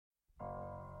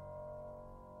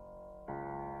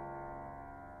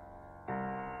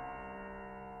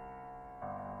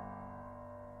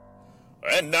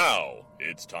And now,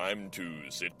 it's time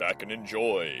to sit back and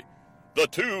enjoy the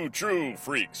Two True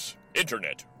Freaks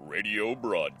Internet Radio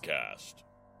Broadcast.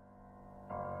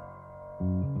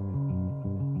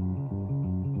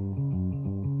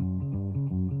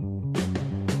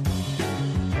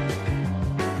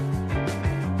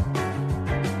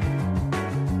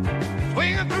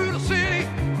 Swinging through the city,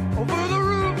 over the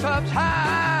rooftops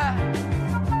high.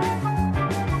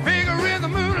 Figure in the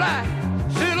moonlight,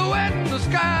 silhouette in the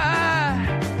sky.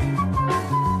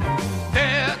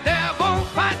 Daredevil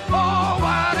fight for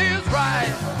what is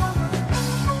right.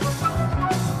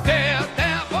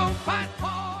 Daredevil fight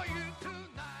for you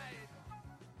tonight.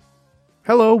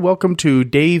 Hello, welcome to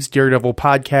Dave's Daredevil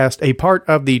Podcast, a part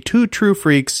of the Two True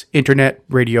Freaks Internet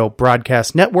Radio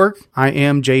Broadcast Network. I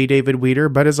am J. David Weeder,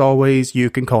 but as always, you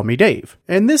can call me Dave.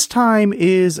 And this time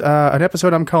is an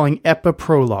episode I'm calling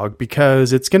Epi-Prologue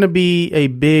because it's going to be a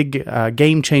big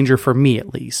game changer for me,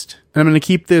 at least. And I'm going to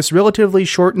keep this relatively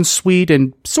short and sweet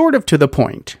and sort of to the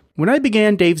point. When I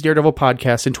began Dave's Daredevil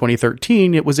Podcast in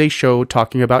 2013, it was a show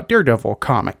talking about Daredevil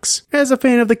comics. As a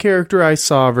fan of the character, I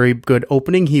saw a very good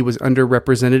opening. He was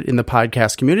underrepresented in the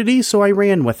podcast community, so I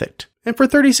ran with it. And for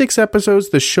 36 episodes,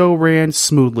 the show ran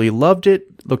smoothly. Loved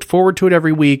it, looked forward to it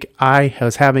every week. I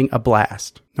was having a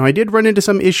blast. Now, I did run into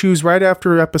some issues right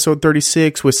after episode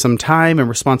 36 with some time and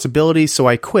responsibility, so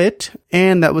I quit,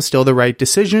 and that was still the right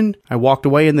decision. I walked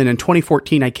away, and then in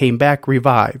 2014, I came back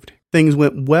revived. Things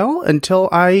went well until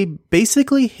I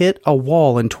basically hit a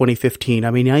wall in 2015.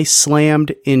 I mean, I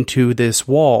slammed into this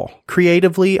wall.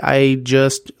 Creatively, I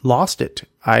just lost it.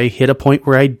 I hit a point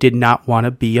where I did not want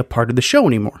to be a part of the show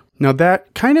anymore. Now,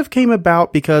 that kind of came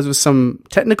about because of some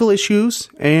technical issues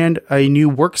and a new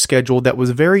work schedule that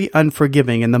was very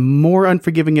unforgiving. And the more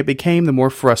unforgiving it became, the more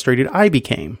frustrated I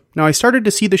became. Now, I started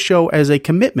to see the show as a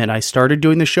commitment. I started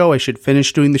doing the show, I should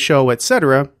finish doing the show,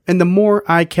 etc. And the more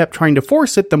I kept trying to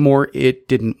force it, the more it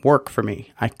didn't work for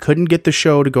me. I couldn't get the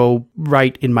show to go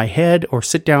right in my head or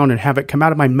sit down and have it come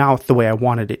out of my mouth the way I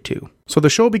wanted it to. So the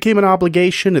show became an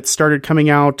obligation. It started coming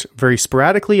out very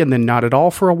sporadically and then not at all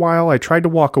for a while. I tried to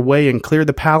walk away and clear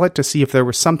the palate to see if there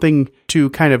was something to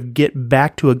kind of get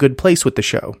back to a good place with the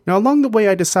show. Now, along the way,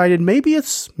 I decided maybe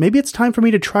it's time for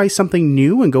me to try something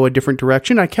new and go a different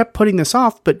direction. I kept putting this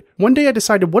off, but one day I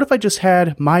decided, what if I just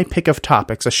had my pick of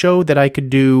topics, a show that I could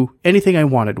do anything I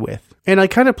wanted with? And I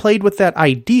kind of played with that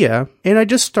idea, and I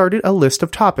just started a list of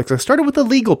topics. I started with a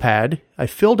legal pad. I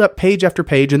filled up page after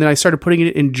page, and then I started putting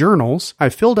it in journals. I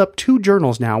filled up 2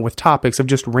 journals now with topics of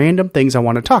just random things I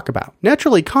want to talk about.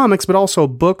 Naturally comics, but also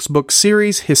books, book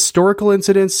series, historical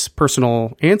incidents,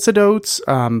 personal anecdotes,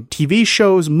 TV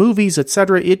shows, movies,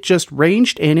 etc. It just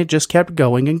ranged, and it just kept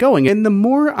going and going. And the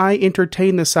more I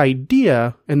entertained this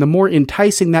idea, and the more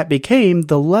enticing that became,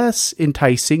 the less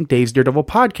enticing Dave's Daredevil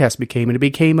Podcast became, and it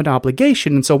became an obligation.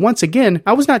 And so once again,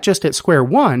 I was not just at square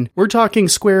one, we're talking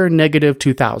square negative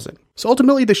 2000. So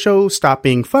ultimately the show stopped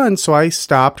being fun, so I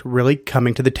stopped really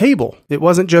coming to the table. It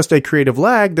wasn't just a creative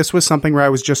lag, this was something where I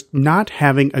was just not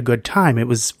having a good time. It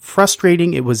was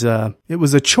frustrating, it was a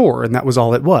chore, and that was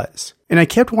all it was. And I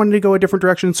kept wanting to go a different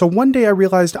direction, so one day I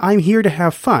realized I'm here to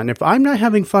have fun. If I'm not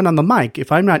having fun on the mic,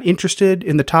 if I'm not interested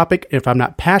in the topic, if I'm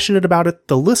not passionate about it,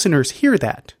 the listeners hear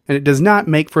that. And it does not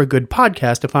make for a good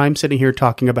podcast if I'm sitting here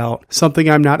talking about something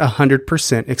I'm not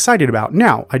 100% excited about.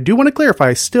 Now, I do want to clarify,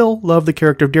 I still love the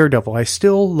character of Daredevil. I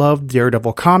still love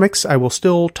Daredevil comics. I will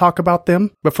still talk about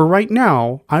them. But for right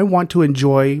now, I want to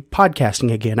enjoy podcasting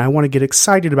again. I want to get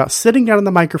excited about sitting down on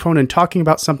the microphone and talking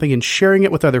about something and sharing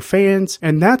it with other fans.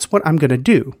 And that's what I'm going to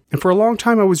do. And for a long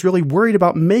time, I was really worried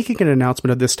about making an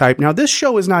announcement of this type. Now, this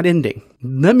show is not ending.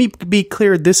 Let me be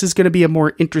clear, this is going to be a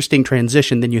more interesting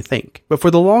transition than you think. But for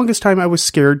the longest time, I was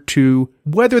scared to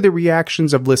weather the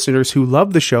reactions of listeners who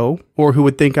love the show, or who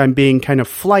would think I'm being kind of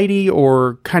flighty,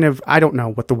 or kind of, I don't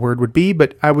know what the word would be,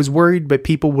 but I was worried that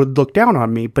people would look down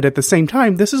on me. But at the same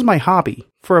time, this is my hobby.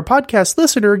 For a podcast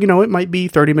listener, it might be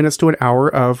 30 minutes to an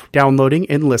hour of downloading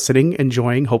and listening,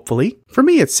 enjoying, hopefully. For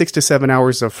me, it's 6 to 7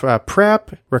 hours of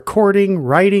prep, recording,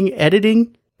 writing,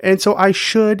 editing. And so I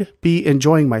should be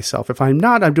enjoying myself. If I'm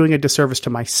not, I'm doing a disservice to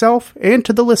myself and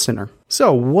to the listener.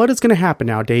 So what is going to happen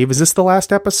now, Dave? Is this the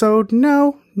last episode?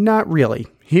 No, not really.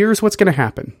 Here's what's going to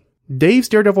happen. Dave's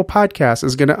Daredevil Podcast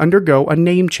is going to undergo a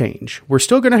name change. We're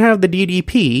still going to have the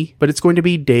DDP, but it's going to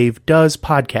be Dave Does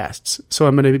Podcasts. So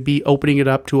I'm going to be opening it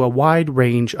up to a wide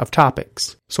range of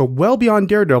topics. So well beyond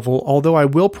Daredevil, although I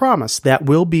will promise that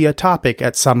will be a topic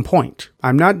at some point.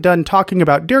 I'm not done talking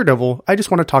about Daredevil, I just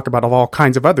want to talk about all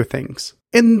kinds of other things.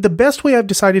 And the best way I've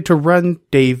decided to run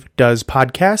Dave Does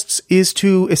Podcasts is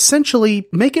to essentially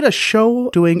make it a show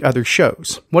doing other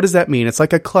shows. What does that mean? It's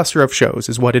like a cluster of shows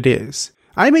is what it is.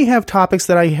 I may have topics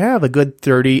that I have a good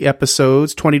 30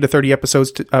 episodes, 20 to 30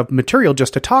 episodes of material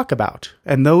just to talk about,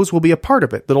 and those will be a part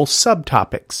of it, little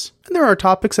subtopics. And there are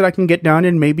topics that I can get down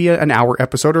in maybe an hour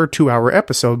episode or a 2-hour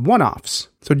episode, one-offs.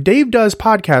 So Dave Does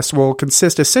Podcast will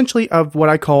consist essentially of what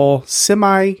I call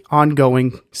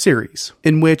semi-ongoing series,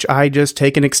 in which I just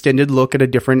take an extended look at a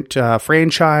different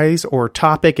franchise or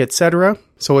topic, etc.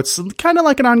 So it's kind of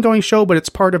like an ongoing show, but it's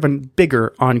part of a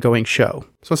bigger ongoing show.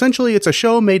 So essentially, it's a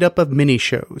show made up of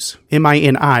mini-shows.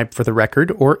 M-I-N-I for the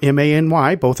record, or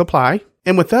M-A-N-Y, both apply.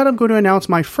 And with that, I'm going to announce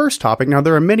my first topic. Now,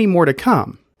 there are many more to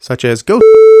come, such as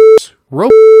ghosts,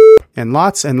 rope, and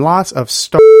lots of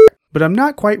Star. But I'm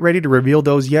not quite ready to reveal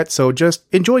those yet, so just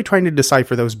enjoy trying to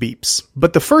decipher those beeps.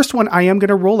 But the first one I am going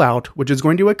to roll out, which is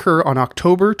going to occur on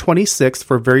October 26th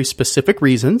for very specific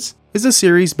reasons, is a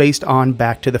series based on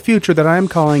Back to the Future that I am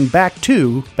calling Back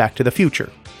to the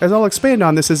Future. As I'll expand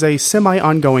on, this is a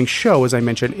semi-ongoing show, as I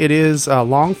mentioned. It is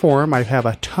long form. I have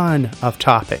a ton of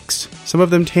topics. Some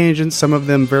of them tangents, some of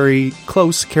them very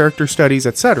close character studies,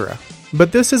 etc.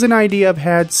 But this is an idea I've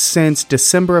had since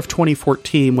December of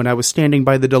 2014 when I was standing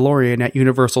by the DeLorean at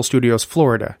Universal Studios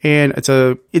Florida. And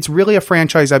it's really a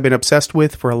franchise I've been obsessed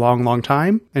with for a long, long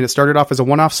time. And it started off as a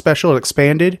one-off special. It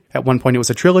expanded. At one point it was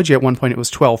a trilogy. At one point it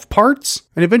was 12 parts.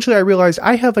 And eventually I realized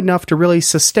I have enough to really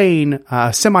sustain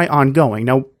semi-ongoing.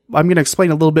 Now, I'm going to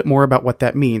explain a little bit more about what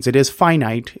that means. It is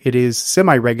finite, it is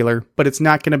semi-regular, but it's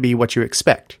not going to be what you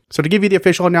expect. So to give you the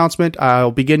official announcement,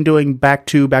 I'll begin doing Back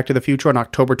to the Future on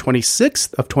October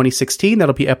 26th of 2016.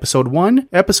 That'll be episode 1.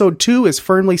 Episode 2 is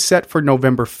firmly set for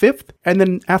November 5th. And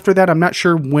then after that, I'm not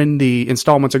sure when the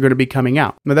installments are going to be coming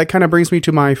out. Now that kind of brings me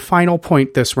to my final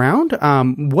point this round.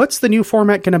 What's the new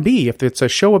format going to be? If it's a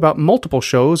show about multiple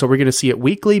shows, are we going to see it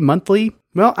weekly, monthly?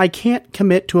 Well, I can't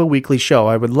commit to a weekly show.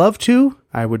 I would love to.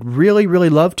 I would really, really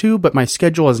love to, but my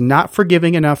schedule is not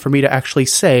forgiving enough for me to actually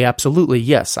say, absolutely,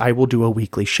 yes, I will do a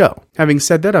weekly show. Having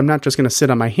said that, I'm not just going to sit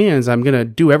on my hands. I'm going to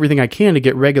do everything I can to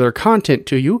get regular content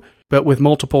to you, but with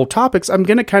multiple topics, I'm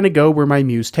going to kind of go where my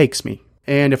muse takes me.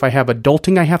 And if I have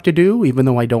adulting I have to do, even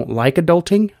though I don't like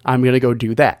adulting, I'm going to go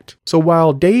do that. So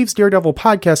while Dave's Daredevil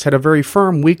Podcast had a very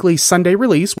firm weekly Sunday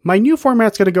release, my new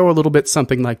format's going to go a little bit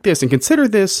something like this, and consider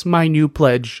this my new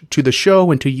pledge to the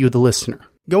show and to you, the listener.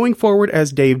 Going forward,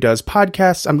 as Dave Does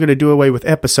Podcasts, I'm going to do away with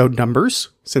episode numbers.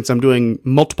 Since I'm doing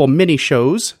multiple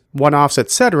mini-shows, one-offs,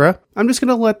 etc., I'm just going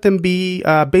to let them be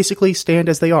basically stand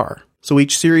as they are. So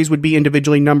each series would be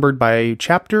individually numbered by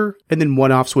chapter, and then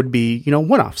one-offs would be,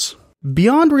 one-offs.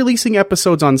 Beyond releasing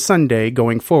episodes on Sunday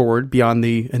going forward, beyond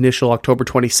the initial October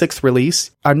 26th release,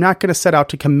 I'm not going to set out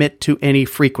to commit to any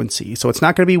frequency. So it's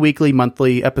not going to be weekly,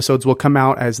 monthly. Episodes will come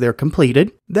out as they're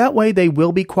completed. That way they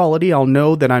will be quality. I'll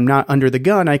know that I'm not under the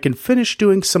gun. I can finish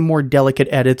doing some more delicate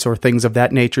edits or things of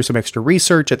that nature, some extra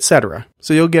research, etc.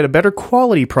 So you'll get a better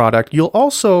quality product. You'll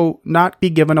also not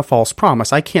be given a false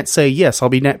promise. I can't say, yes, I'll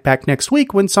be back next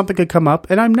week when something could come up,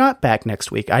 and I'm not back next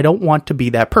week. I don't want to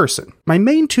be that person. My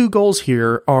main two goals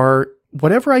here are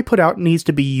whatever I put out needs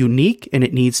to be unique and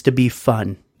it needs to be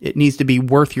fun. It needs to be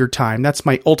worth your time. That's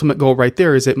my ultimate goal right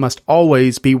there, is it must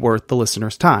always be worth the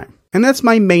listener's time. And that's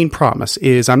my main promise,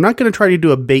 is I'm not going to try to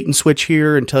do a bait and switch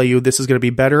here and tell you this is going to be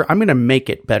better. I'm going to make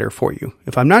it better for you.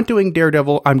 If I'm not doing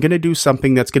Daredevil, I'm going to do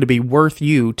something that's going to be worth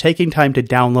you taking time to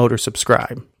download or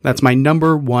subscribe. That's my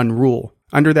number one rule.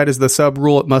 Under that is the sub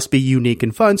rule, it must be unique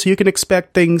and fun, so you can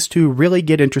expect things to really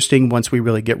get interesting once we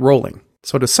really get rolling.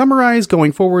 So to summarize,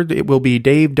 going forward, it will be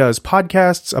Dave Does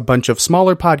Podcasts, a bunch of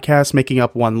smaller podcasts making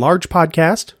up one large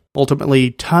podcast.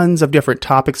 Ultimately, tons of different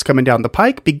topics coming down the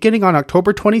pike, beginning on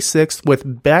October 26th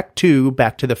with Back to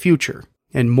the Future.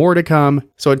 And more to come.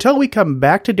 So until we come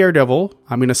back to Daredevil,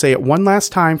 I'm going to say it one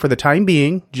last time for the time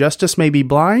being. Justice may be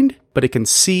blind, but it can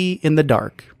see in the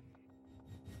dark.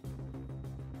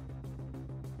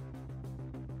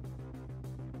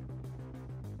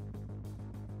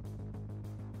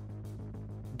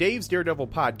 Dave's Daredevil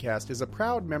Podcast is a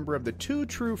proud member of the Two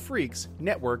True Freaks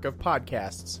network of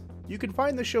podcasts. You can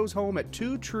find the show's home at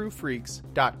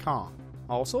twotruefreaks.com.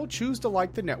 Also, choose to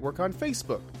like the network on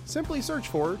Facebook. Simply search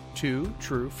for Two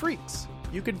True Freaks.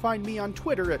 You can find me on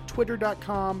Twitter at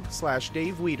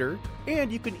twitter.com/DaveWeeder,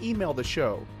 and you can email the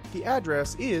show. The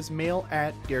address is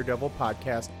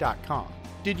mail@daredevilpodcast.com.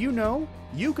 Did you know?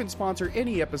 You can sponsor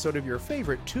any episode of your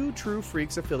favorite Two True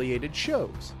Freaks affiliated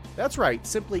shows. That's right,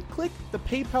 simply click the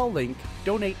PayPal link,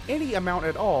 donate any amount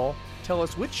at all, tell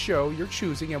us which show you're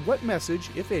choosing and what message,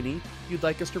 if any, you'd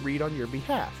like us to read on your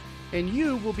behalf. And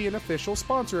you will be an official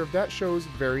sponsor of that show's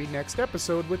very next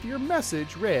episode with your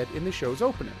message read in the show's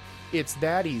opener. It's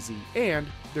that easy, and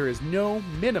there is no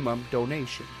minimum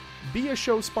donation. Be a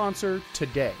show sponsor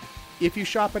today. If you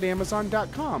shop at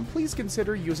Amazon.com, please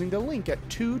consider using the link at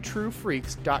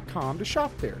twotruefreaks.com to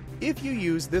shop there. If you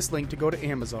use this link to go to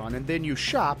Amazon and then you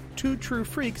shop, Two True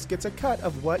Freaks gets a cut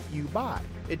of what you buy.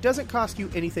 It doesn't cost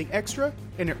you anything extra,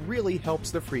 and it really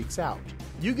helps the freaks out.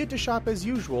 You get to shop as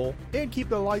usual and keep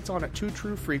the lights on at Two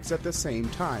True Freaks at the same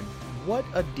time. What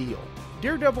a deal.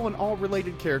 Daredevil and all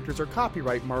related characters are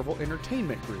copyright Marvel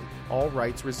Entertainment Group. All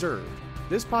rights reserved.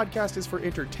 This podcast is for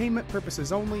entertainment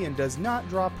purposes only and does not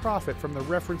draw profit from the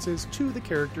references to the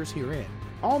characters herein.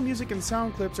 All music and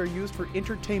sound clips are used for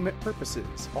entertainment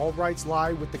purposes. All rights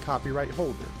lie with the copyright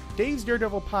holder. Dave's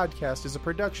Daredevil Podcast is a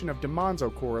production of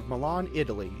DiManzo Corps of Milan,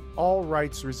 Italy. All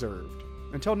rights reserved.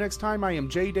 Until next time, I am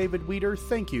J. David Weeder.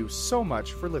 Thank you so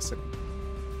much for listening.